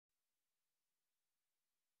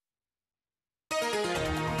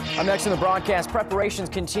Up next in the broadcast, preparations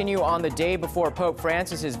continue on the day before Pope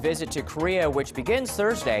Francis's visit to Korea, which begins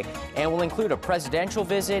Thursday and will include a presidential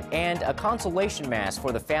visit and a consolation mass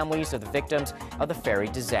for the families of the victims of the ferry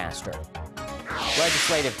disaster.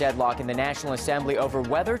 Legislative deadlock in the National Assembly over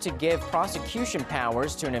whether to give prosecution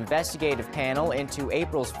powers to an investigative panel into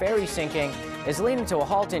April's ferry sinking is leading to a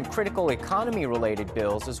halt in critical economy-related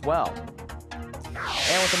bills as well.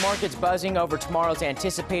 And with the markets buzzing over tomorrow's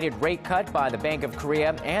anticipated rate cut by the Bank of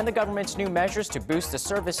Korea and the government's new measures to boost the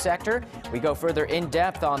service sector, we go further in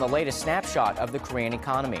depth on the latest snapshot of the Korean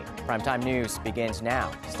economy. Primetime News begins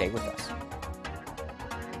now. Stay with us.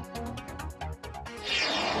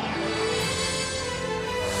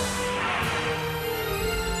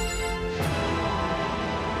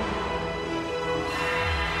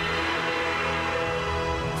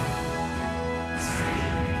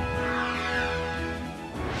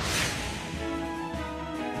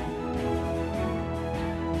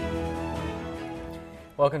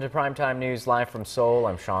 Welcome to Primetime News live from Seoul.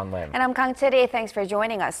 I'm Sean Lim. And I'm Kang Tae-ri. Thanks for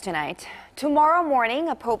joining us tonight. Tomorrow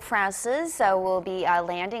morning, Pope Francis will be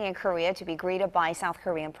landing in Korea to be greeted by South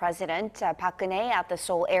Korean President Park Geun-hye at the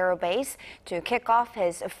Seoul Air Base to kick off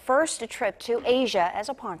his first trip to Asia as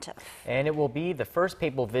a pontiff. And it will be the first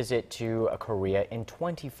papal visit to Korea in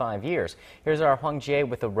 25 years. Here's our Hwang Jae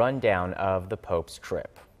with a rundown of the Pope's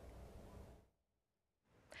trip.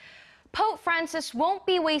 Pope Francis won't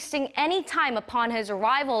be wasting any time upon his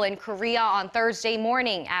arrival in Korea on Thursday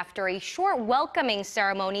morning. After a short welcoming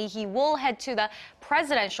ceremony, he will head to the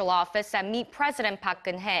presidential office and meet President Park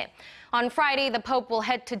Geun-hye. On Friday, the Pope will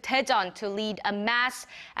head to Daejeon to lead a mass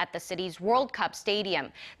at the city's World Cup Stadium.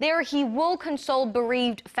 There, he will console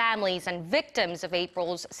bereaved families and victims of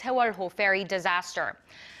April's Sewol-ho ferry disaster.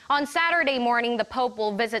 On Saturday morning, the Pope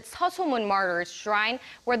will visit Seosomun Martyrs Shrine,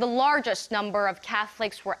 where the largest number of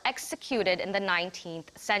Catholics were executed in the 19th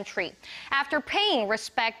century. After paying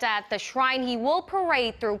respect at the shrine, he will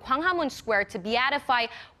parade through Gwanghamun Square to beatify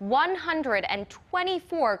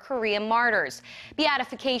 124 Korean martyrs.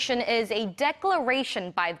 Beatification is a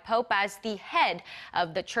declaration by the Pope as the head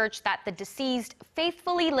of the church that the deceased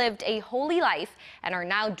faithfully lived a holy life and are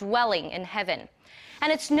now dwelling in heaven.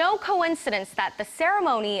 And it's no coincidence that the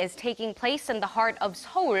ceremony is taking place in the heart of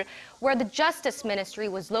Seoul, where the Justice Ministry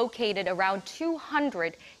was located around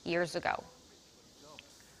 200 years ago.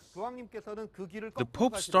 The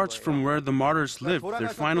Pope starts from where the martyrs lived their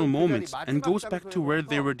final moments and goes back to where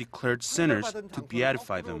they were declared sinners to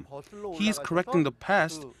beatify them. He is correcting the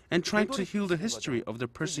past and trying to heal the history of the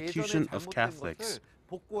persecution of Catholics.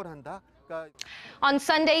 On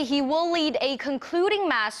Sunday, he will lead a concluding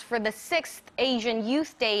mass for the 6th Asian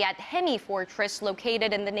Youth Day at Hemi Fortress,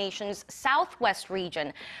 located in the nation's southwest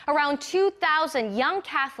region. Around 2,000 young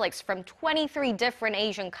Catholics from 23 different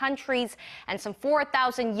Asian countries and some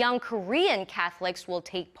 4,000 young Korean Catholics will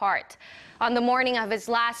take part. On the morning of his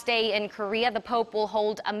last day in Korea, the Pope will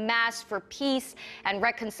hold a mass for peace and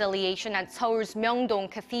reconciliation at Seoul's Myeongdong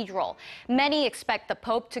Cathedral. Many expect the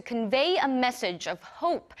Pope to convey a message of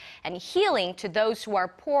hope and healing to those who are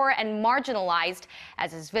poor and marginalized,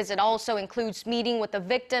 as his visit also includes meeting with the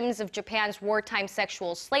victims of Japan's wartime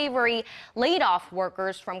sexual slavery, laid-off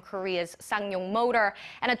workers from Korea's Sangyong Motor,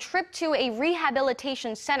 and a trip to a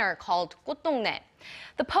rehabilitation center called 꽃동네.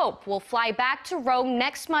 The Pope will fly back to Rome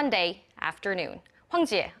next Monday afternoon. Hwang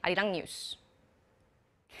Jae, Arirang News.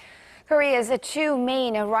 Korea's two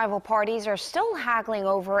main rival parties are still haggling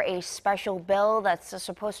over a special bill that's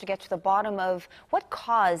supposed to get to the bottom of what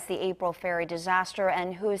caused the April ferry disaster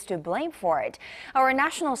and who is to blame for it. Our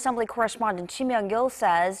National Assembly correspondent Chi Myung-gil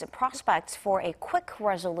says prospects for a quick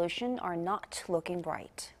resolution are not looking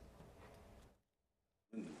bright.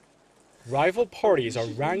 Rival parties are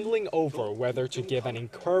wrangling over whether to give an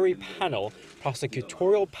inquiry panel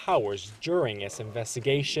prosecutorial powers during its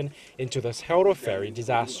investigation into the Sewol ferry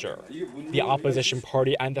disaster. The opposition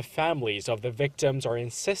party and the families of the victims are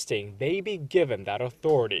insisting they be given that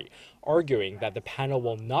authority, arguing that the panel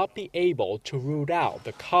will not be able to root out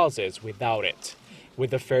the causes without it.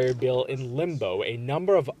 With the ferry bill in limbo, a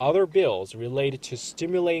number of other bills related to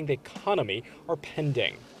stimulating the economy are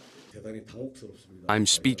pending. I'm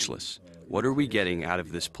speechless. What are we getting out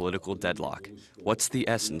of this political deadlock? What's the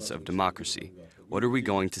essence of democracy? What are we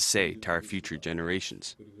going to say to our future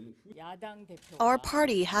generations? Our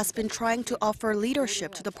party has been trying to offer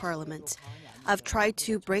leadership to the parliament. I've tried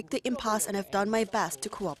to break the impasse and have done my best to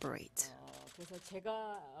cooperate.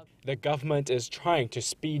 The government is trying to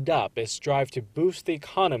speed up its drive to boost the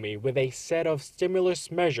economy with a set of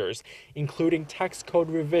stimulus measures, including tax code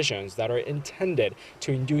revisions that are intended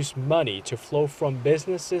to induce money to flow from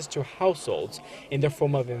businesses to households in the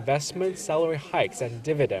form of investment, salary hikes, and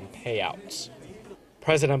dividend payouts.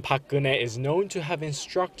 President Park Geun-hye is known to have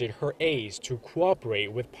instructed her aides to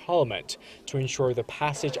cooperate with Parliament to ensure the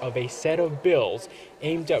passage of a set of bills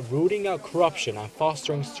aimed at rooting out corruption and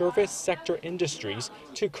fostering service sector industries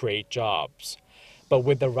to create jobs. But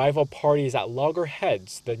with the rival parties at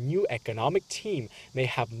loggerheads, the new economic team may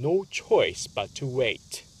have no choice but to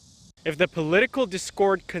wait. If the political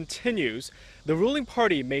discord continues, the ruling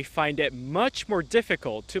party may find it much more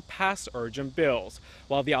difficult to pass urgent bills,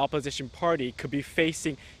 while the opposition party could be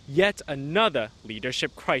facing yet another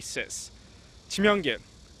leadership crisis. Kim Young-gil,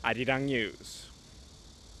 Arirang News.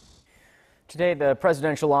 Today, the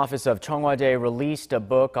Presidential Office of Cheong Wa-dae released a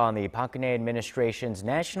book on the Park Geun-hye administration's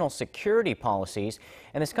national security policies,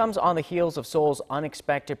 and this comes on the heels of Seoul's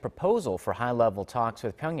unexpected proposal for high-level talks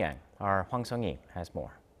with Pyongyang. Our Hwang Sung-hee has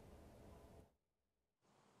more.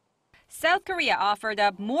 South Korea offered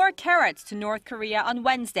up more carrots to North Korea on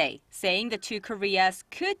Wednesday, saying the two Koreas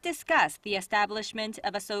could discuss the establishment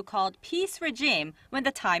of a so-called peace regime when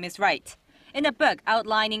the time is right. In a book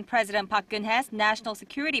outlining President Park Geun-hye's national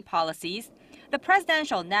security policies, the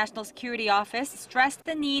Presidential National Security Office stressed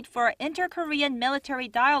the need for inter-Korean military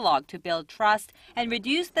dialogue to build trust and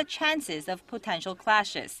reduce the chances of potential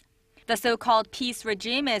clashes. The so-called peace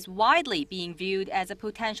regime is widely being viewed as a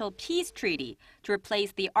potential peace treaty to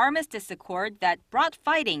replace the armistice accord that brought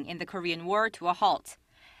fighting in the Korean War to a halt.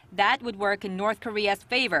 That would work in North Korea's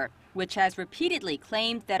favor, which has repeatedly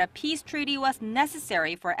claimed that a peace treaty was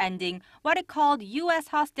necessary for ending what it called U.S.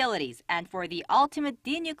 hostilities and for the ultimate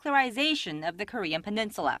denuclearization of the Korean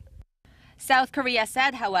peninsula. South Korea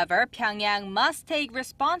said, however, Pyongyang must take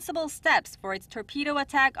responsible steps for its torpedo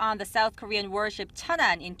attack on the South Korean warship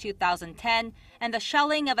Cheonan in 2010 and the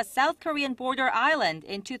shelling of a South Korean border island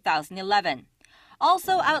in 2011.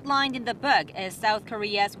 Also outlined in the book is South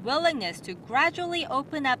Korea's willingness to gradually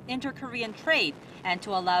open up inter-Korean trade and to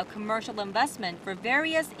allow commercial investment for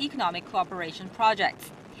various economic cooperation projects.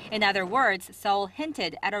 In other words, Seoul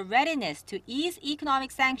hinted at a readiness to ease economic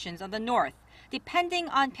sanctions on the North, depending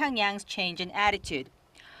on Pyongyang's change in attitude.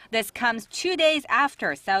 This comes 2 days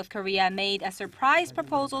after South Korea made a surprise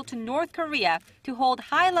proposal to North Korea to hold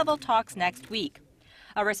high-level talks next week.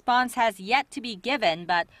 A response has yet to be given,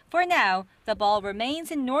 but for now, the ball remains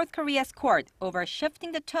in North Korea's court over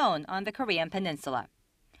shifting the tone on the Korean peninsula.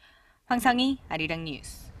 Hwang Sung-hee, Arirang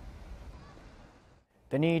News.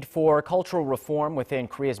 The need for cultural reform within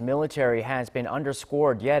Korea's military has been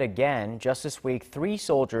underscored yet again. Just this week, 3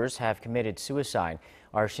 soldiers have committed suicide.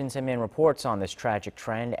 Our Shin Se-min reports on this tragic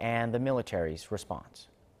trend and the military's response.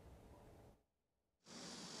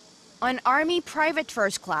 An Army Private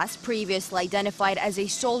First Class, previously identified as a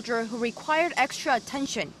soldier who required extra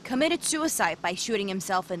attention, committed suicide by shooting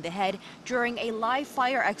himself in the head during a live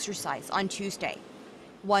fire exercise on Tuesday.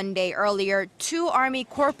 1 day earlier, 2 Army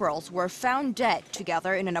corporals were found dead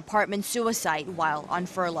together in an apartment suicide while on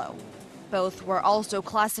furlough. Both were also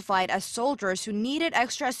classified as soldiers who needed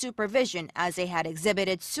extra supervision as they had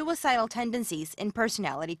exhibited suicidal tendencies in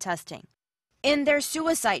personality testing. In their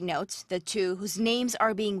suicide notes, the 2, whose names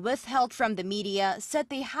are being withheld from the media, said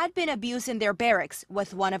they had been abused in their barracks,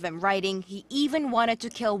 with one of them writing he even wanted to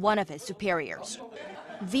kill one of his superiors.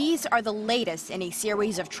 These are the latest in a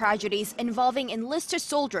series of tragedies involving enlisted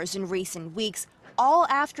soldiers in recent weeks, all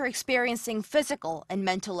after experiencing physical and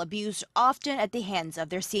mental abuse, often at the hands of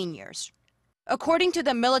their seniors. According to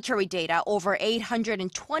the military data, over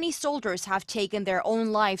 820 soldiers have taken their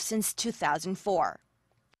own lives since 2004.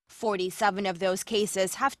 47 of those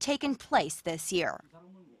cases have taken place this year.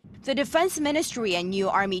 The Defense Ministry and new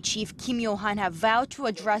Army Chief Kim Yo-han have vowed to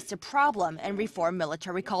address the problem and reform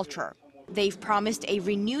military culture. They've promised a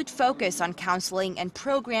renewed focus on counseling and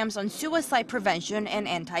programs on suicide prevention and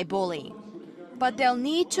anti-bullying. But they'll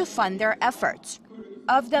need to fund their efforts.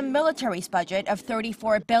 Of the military's budget of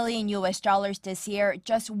 $34 billion this year,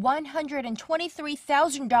 just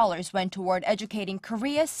 $123,000 went toward educating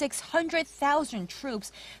Korea's 600,000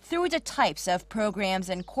 troops through the types of programs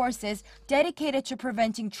and courses dedicated to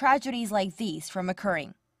preventing tragedies like these from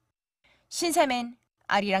occurring. Shin Se-min,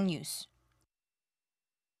 Arirang News.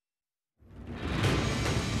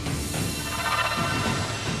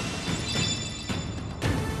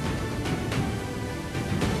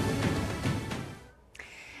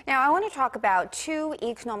 Now, I want to talk about two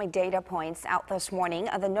economic data points out this morning.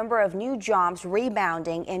 The number of new jobs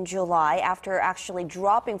rebounding in July after actually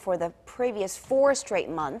dropping for the previous 4 straight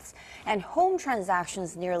months. And home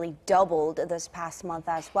transactions nearly doubled this past month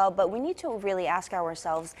as well. But we need to really ask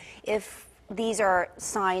ourselves if these are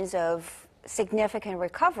signs of significant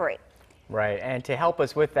recovery. Right, and to help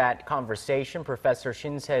us with that conversation, Professor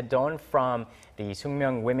Shin Se-don from the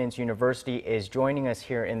Sookmyung Women's University is joining us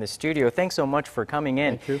here in the studio. Thanks so much for coming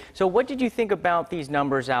in. Thank you. So what did you think about these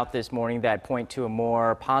numbers out this morning that point to a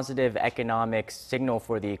more positive economic signal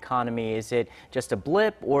for the economy? Is it just a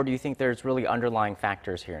blip, or do you think there's really underlying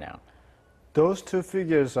factors here now? Those two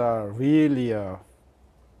figures are really a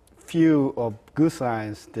few of good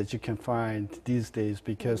signs that you can find these days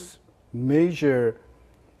because major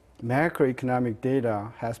macroeconomic data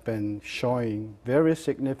has been showing very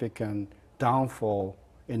significant downfall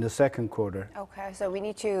in the second quarter. Okay, so we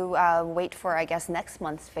need to wait for, I guess, next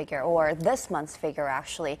month's figure or this month's figure,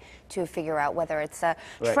 actually, to figure out whether it's a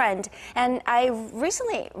trend. And I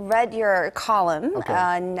recently read your column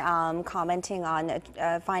on commenting on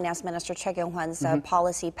Finance Minister Choi Kyung-hwan's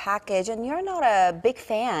policy package, and you're not a big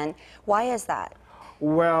fan. Why is that?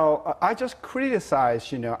 Well, I just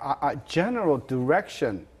criticize, a general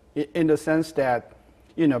direction in the sense that,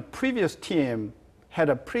 previous team had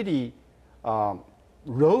a pretty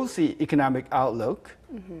rosy economic outlook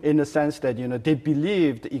in the sense that, they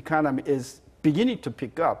believed the economy is beginning to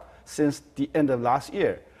pick up since the end of last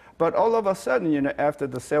year. But all of a sudden, after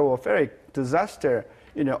the Seoul ferry disaster,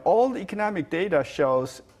 all the economic data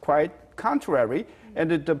shows quite contrary,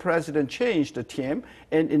 and the president changed the team,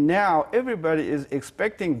 and now everybody is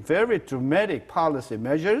expecting very dramatic policy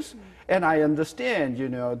measures. And I understand,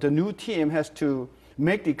 the new team has to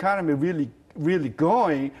make the economy really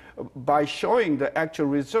going by showing the actual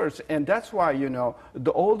results. And that's why,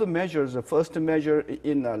 all the measures, the first measure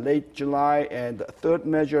in late July and the third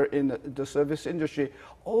measure in the service industry,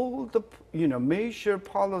 all the, major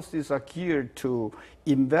policies are geared to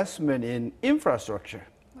investment in infrastructure.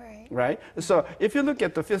 Right? So if you look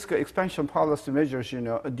at the fiscal expansion policy measures,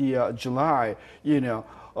 the July,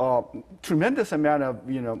 tremendous amount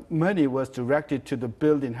of money was directed to the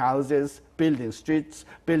building houses, building streets,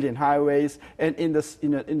 building highways, and in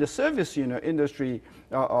the service industry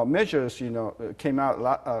measures came out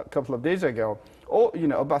a couple of days ago.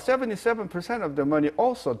 About 77% of the money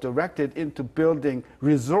also directed into building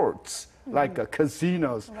resorts. Like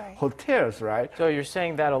casinos, hotels, right? So you're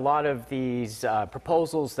saying that a lot of these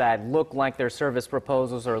proposals that look like they're service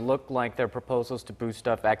proposals or look like they're proposals to boost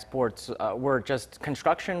up exports were just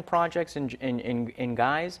construction projects in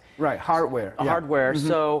guise? Right, hardware. Hardware.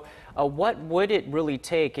 So what would it really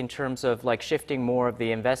take in terms of like shifting more of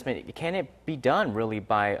the investment? Can it be done really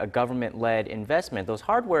by a government-led investment? Those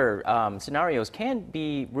hardware scenarios can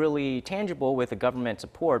be really tangible with the government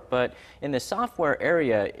support, but in the software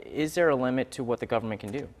area, is there a limit to what the government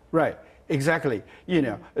can do? Right, exactly.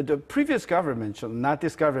 The previous government, so not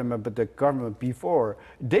this government, but the government before,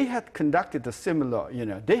 they had conducted a similar,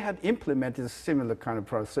 they had implemented similar kind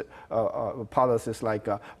of policies like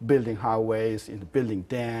building highways, building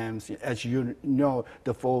dams, as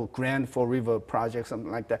the full Grand Fall River project,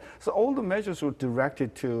 something like that. So all the measures were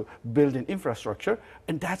directed to building infrastructure,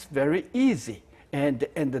 and that's very easy. And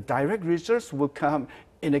the direct results will come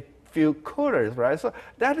in a few quarters, right? So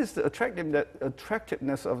that is the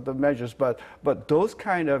attractiveness of the measures. But those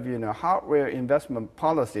kind of hardware investment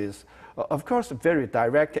policies, of course, very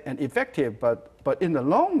direct and effective. But in the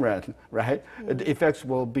long run, right, the effects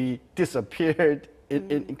will be disappeared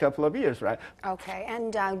in a couple of years, right? Okay,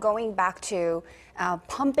 and going back to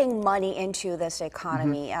pumping money into this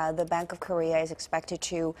economy, the Bank of Korea is expected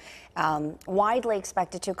to, widely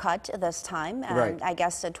expected to cut this time, and I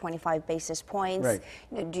guess 25 basis points.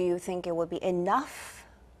 Right. Do you think it would be enough?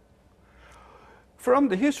 From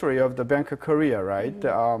the history of the Bank of Korea, right,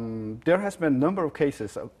 there has been a number of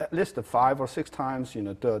cases, at least 5 or 6 times,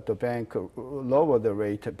 the bank lowered the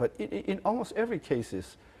rate, but in almost every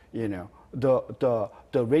cases, the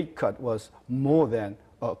rate cut was more than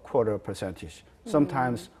a quarter percentage.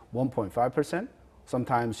 Sometimes 1.5%,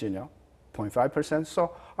 sometimes 0.5%.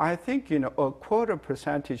 So I think a quarter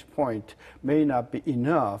percentage point may not be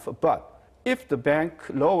enough. But if the bank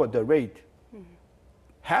lowered the rate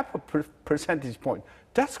half a percentage point,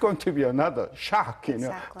 that's going to be another shock,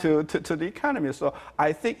 to the economy. So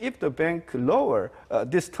I think if the bank lower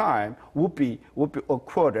this time would be a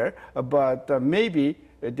quarter, but maybe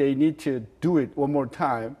they need to do it one more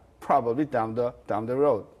time, probably down the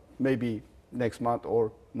road, maybe next month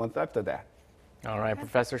or month after that. All right,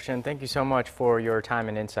 Professor Shin, thank you so much for your time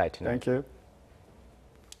and insight tonight. Thank you.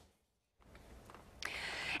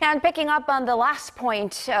 And picking up on the last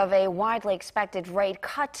point of a widely expected rate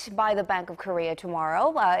cut by the Bank of Korea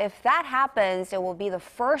tomorrow, if that happens, it will be the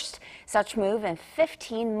first such move in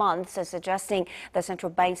 15 months, suggesting the central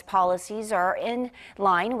bank's policies are in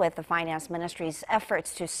line with the finance ministry's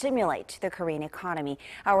efforts to stimulate the Korean economy.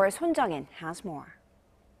 Our Son Jung-in has more.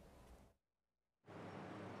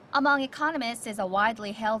 Among economists is a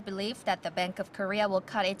widely held belief that the Bank of Korea will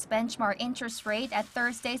cut its benchmark interest rate at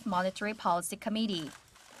Thursday's Monetary Policy Committee.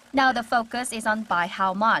 Now the focus is on by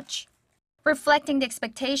how much. Reflecting the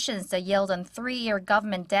expectations, the yield on 3-year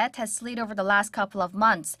government debt has slid over the last couple of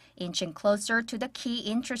months, inching closer to the key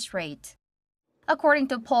interest rate. According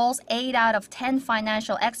to polls, 8 out of 10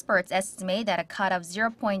 financial experts estimate that a cut of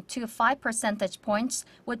 0.25 percentage points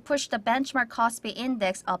would push the benchmark Kospi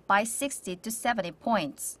index up by 60 to 70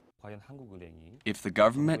 points. If the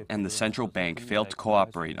government and the central bank fail to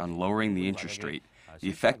cooperate on lowering the interest rate, the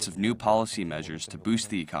effects of new policy measures to boost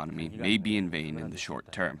the economy may be in vain in the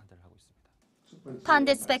short term.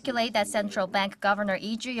 Pundits speculate that central bank Governor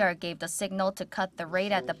Lee Ju-yeol gave the signal to cut the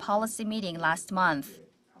rate at the policy meeting last month.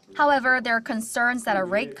 However, there are concerns that a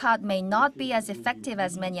rate cut may not be as effective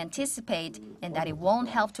as many anticipate and that it won't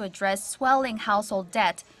help to address swelling household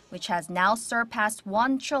debt, which has now surpassed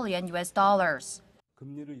 $1 trillion.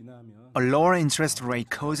 A lower interest rate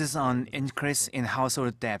causes an increase in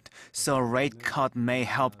household debt, so a rate cut may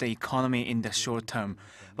help the economy in the short term.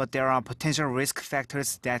 But there are potential risk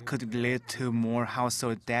factors that could lead to more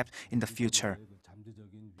household debt in the future.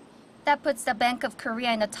 That puts the Bank of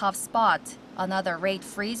Korea in a tough spot. Another rate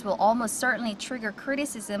freeze will almost certainly trigger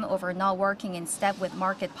criticism over not working in step with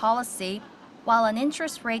market policy, while an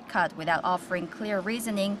interest rate cut without offering clear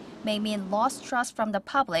reasoning may mean lost trust from the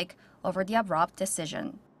public over the abrupt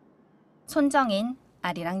decision. Son Jung-in,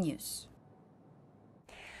 Arirang News.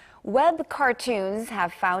 Web cartoons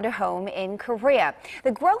have found a home in Korea.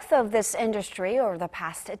 The growth of this industry over the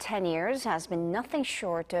past 10 years has been nothing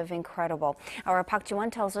short of incredible. Our Park Ji-won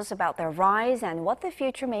tells us about their rise and what the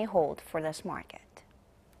future may hold for this market.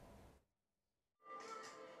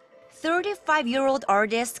 35-year-old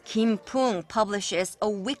artist Kim Pung publishes a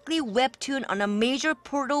weekly webtoon on a major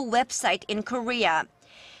portal website in Korea.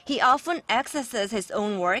 He often accesses his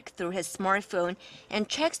own work through his smartphone and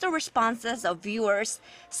checks the responses of viewers,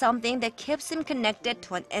 something that keeps him connected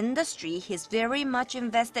to an industry he's very much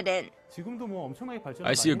invested in.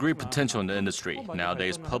 I see a great potential in the industry.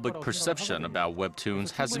 Nowadays, public perception about webtoons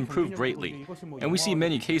has improved greatly, and we see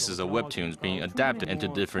many cases of webtoons being adapted into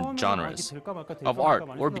different genres of art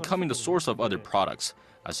or becoming the source of other products.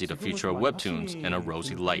 I see the future of webtoons in a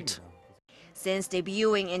rosy light. Since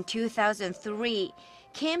debuting in 2003,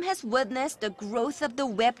 Kim has witnessed the growth of the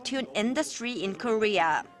webtoon industry in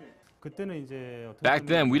Korea. Back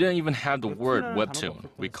then, we didn't even have the word webtoon.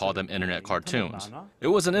 We called them internet cartoons. It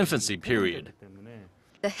was an infancy period.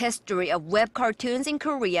 The history of web cartoons in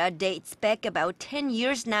Korea dates back about 10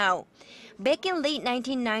 years now. Back in late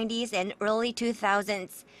 1990s and early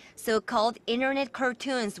 2000s, so-called internet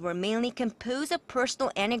cartoons were mainly composed of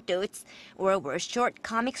personal anecdotes or were short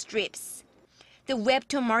comic strips. The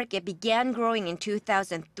webtoon market began growing in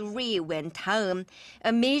 2003 when Daum,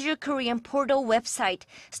 a major Korean portal website,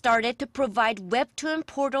 started to provide webtoon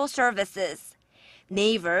portal services.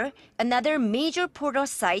 Naver, another major portal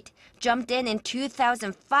site, jumped in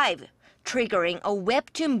 2005, triggering a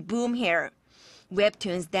webtoon boom here.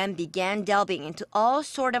 Webtoons then began delving into all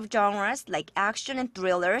sorts of genres like action and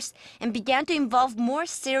thrillers and began to involve more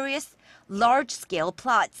serious, large-scale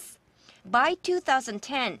plots. By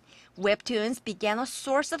 2010, webtoons began a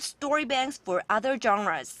source of story banks for other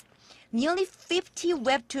genres. Nearly 50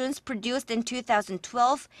 webtoons produced in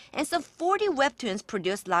 2012 and some 40 webtoons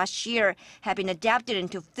produced last year have been adapted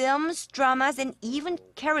into films, dramas, and even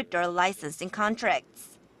character licensing contracts.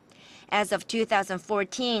 As of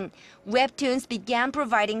 2014, webtoons began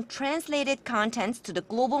providing translated contents to the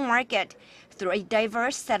global market through a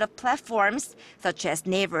diverse set of platforms, such as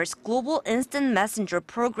Naver's global instant messenger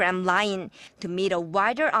program Line, to meet a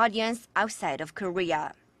wider audience outside of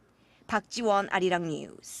Korea. Park Ji-won, Arirang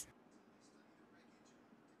News.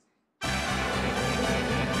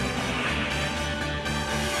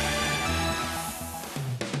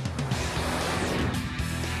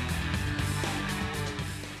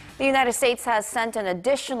 The United States has sent an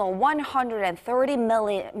additional 130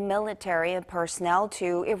 military personnel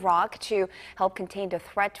to Iraq to help contain the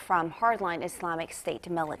threat from hardline Islamic State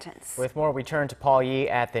militants. With more, we turn to Paul Yee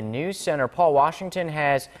at the News Center. Paul, Washington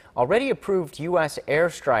has already approved U.S.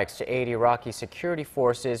 airstrikes to aid Iraqi security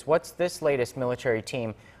forces. What's this latest military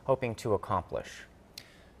team hoping to accomplish?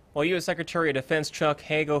 Well, U.S. Secretary of Defense Chuck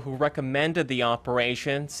Hagel, who recommended the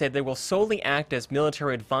operation, said they will solely act as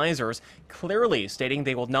military advisors, clearly stating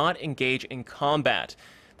they will not engage in combat.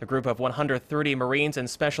 The group of 130 Marines and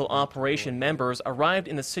Special Operation members arrived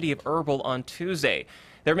in the city of Erbil on Tuesday.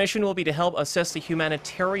 Their mission will be to help assess the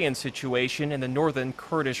humanitarian situation in the northern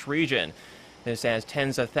Kurdish region. This as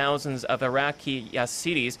tens of thousands of Iraqi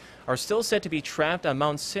Yazidis are still said to be trapped on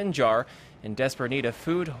Mount Sinjar in desperate need of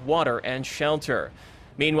food, water, and shelter.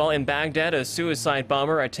 Meanwhile, in Baghdad, a suicide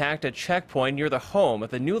bomber attacked a checkpoint near the home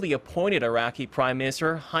of the newly appointed Iraqi Prime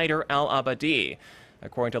Minister Haider al-Abadi.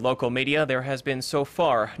 According to local media, there has been so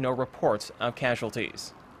far no reports of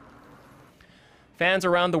casualties. Fans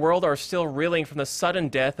around the world are still reeling from the sudden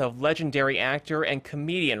death of legendary actor and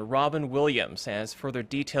comedian Robin Williams as further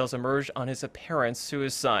details emerged on his apparent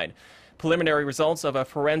suicide. Preliminary results of a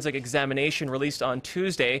forensic examination released on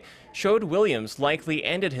Tuesday showed Williams likely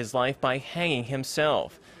ended his life by hanging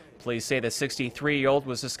himself. Police say the 63-year-old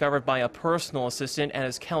was discovered by a personal assistant at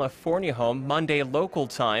his California home Monday local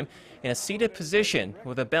time in a seated position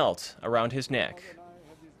with a belt around his neck.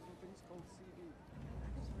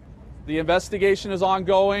 The investigation is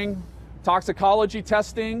ongoing. Toxicology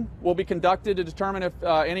testing will be conducted to determine if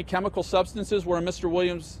any chemical substances were in Mr.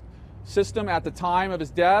 Williams' system at the time of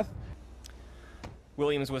his death.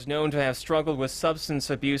 Williams was known to have struggled with substance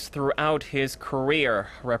abuse throughout his career.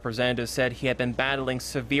 Representatives said he had been battling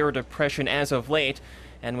severe depression as of late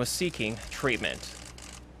and was seeking treatment.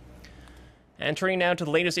 And turning now to the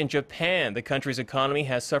latest in Japan, the country's economy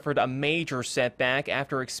has suffered a major setback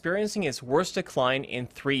after experiencing its worst decline in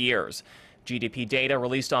 3 years. GDP data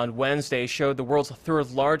released on Wednesday showed the world's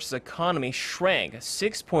third largest economy shrank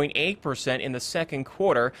 6.8% in the second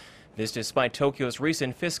quarter. This despite Tokyo's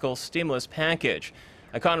recent fiscal stimulus package.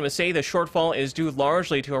 Economists say the shortfall is due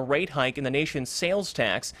largely to a rate hike in the nation's sales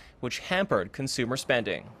tax, which hampered consumer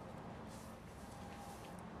spending.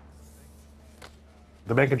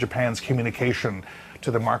 The Bank of Japan's communication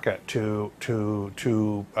to the market to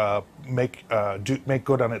make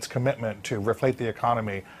good on its commitment to reflate the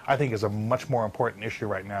economy, I think, is a much more important issue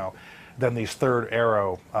right now than these third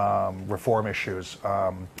arrow reform issues,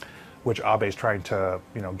 which Abe is trying to,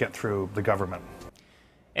 get through the government.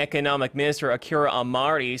 Economic Minister Akira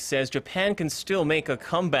Amari says Japan can still make a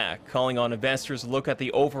comeback, calling on investors to look at the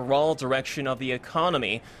overall direction of the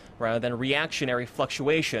economy rather than reactionary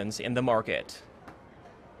fluctuations in the market.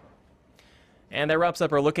 And that wraps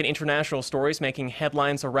up our look at international stories making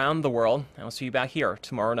headlines around the world. I'll see you back here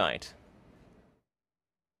tomorrow night.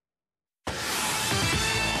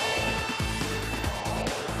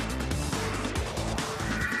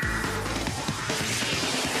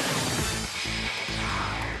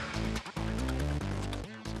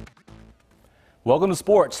 Welcome to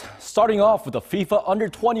sports. Starting off with the FIFA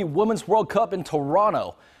Under-20 Women's World Cup in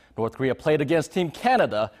Toronto. North Korea played against Team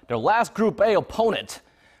Canada, their last Group A opponent,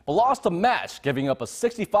 but lost the match, giving up a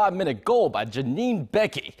 65-minute goal by Janine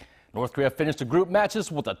Becky. North Korea finished the group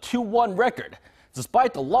matches with a 2-1 record.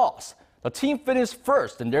 Despite the loss, the team finished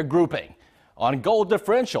first in their grouping. On goal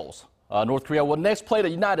differentials, North Korea will next play the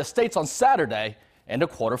United States on Saturday in the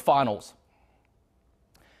quarterfinals.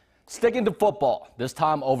 Sticking to football, this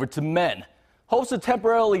time over to men. Hopes to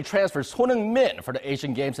temporarily transfer Son Heung-min for the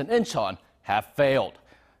Asian Games in Incheon have failed.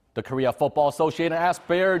 The Korea Football Association asked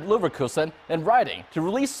Bayer Leverkusen in writing to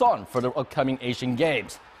release Son for the upcoming Asian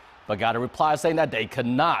Games, but got a reply saying that they could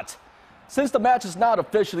not. Since the match is not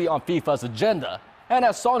officially on FIFA's agenda, and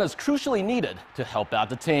as Son is crucially needed to help out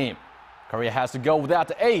the team, Korea has to go without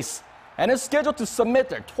the ace and is scheduled to submit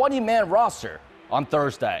their 20-man roster on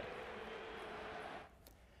Thursday.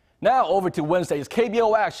 Now over to Wednesday's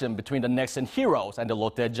KBO action between the Nexen Heroes and the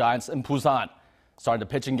Lotte Giants in Busan. Starting the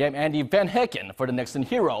pitching game, Andy Van Hecken for the Nexen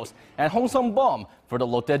Heroes and Hong Sung-bum for the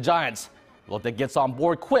Lotte Giants. Lotte gets on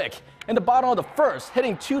board quick in the bottom of the first,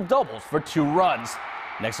 hitting 2 doubles for 2 runs.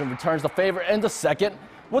 Nexen returns the favor in the second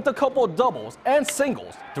with a couple of doubles and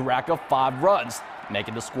singles to rack up 5 runs,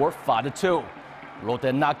 making the score 5-2.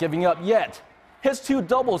 Lotte not giving up yet. Hits 2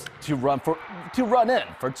 doubles to run in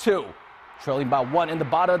for 2. Trailing by 1 in the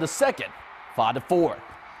bottom of the second, 5-4.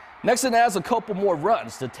 Nexen adds a couple more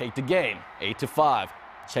runs to take the game, 8-5.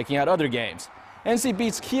 Checking out other games, NC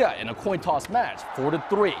beats Kia in a coin toss match,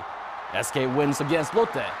 4-3. SK wins against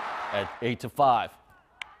Lotte at 8-5.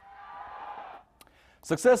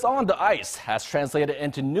 Success on the ice has translated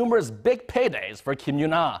into numerous big paydays for Kim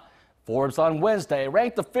Yuna. Forbes on Wednesday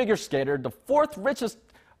ranked the figure skater the 4th richest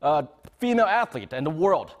female athlete in the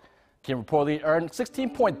world. Kim reportedly earned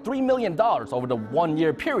 $16.3 million over the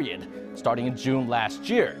 1-year period, starting in June last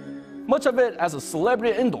year, much of it as a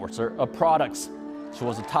celebrity endorser of products. She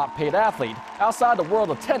was a top-paid athlete outside the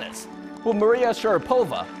world of tennis, with Maria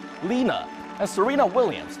Sharapova, Lena, and Serena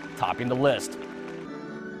Williams topping the list.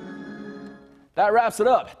 That wraps it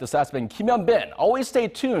up. This has been Kim Hyun-bin. Always stay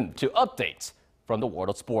tuned to updates from the world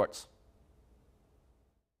of sports.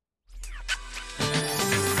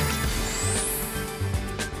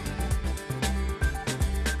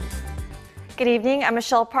 Good evening, I'm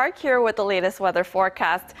Michelle Park here with the latest weather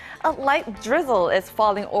forecast. A light drizzle is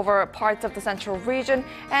falling over parts of the central region,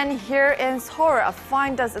 and here in Seoul, a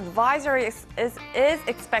fine dust advisory is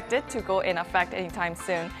expected to go in effect anytime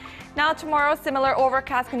soon. Now tomorrow, similar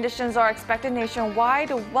overcast conditions are expected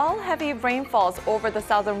nationwide, while heavy rainfalls over the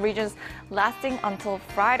southern regions lasting until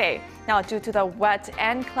Friday. Now, due to the wet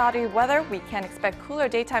and cloudy weather, we can expect cooler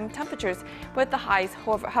daytime temperatures with the highs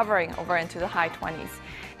hovering over into the high 20s.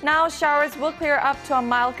 Now, showers will clear up to a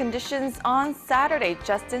mild conditions on Saturday,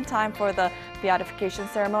 just in time for the beatification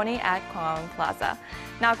ceremony at Gwanghwamun Plaza.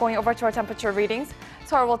 Now, going over to our temperature readings.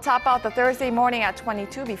 Seoul will top out the Thursday morning at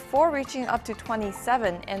 22 before reaching up to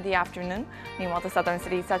 27 in the afternoon. Meanwhile, the southern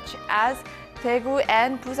cities such as Daegu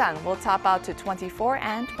and Busan will top out to 24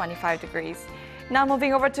 and 25 degrees. Now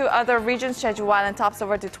moving over to other regions, Jeju Island tops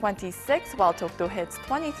over to 26, while Dokdo hits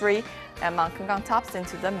 23, and Mount Kumgang tops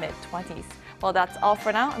into the mid-20s. Well, that's all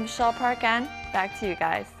for now. I'm Michelle Park, and back to you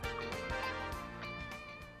guys.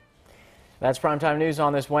 That's Primetime News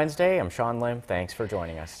on this Wednesday. I'm Sean Lim. Thanks for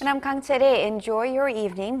joining us. And I'm Kang Tae-rae. Enjoy your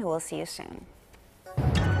evening. We'll see you soon.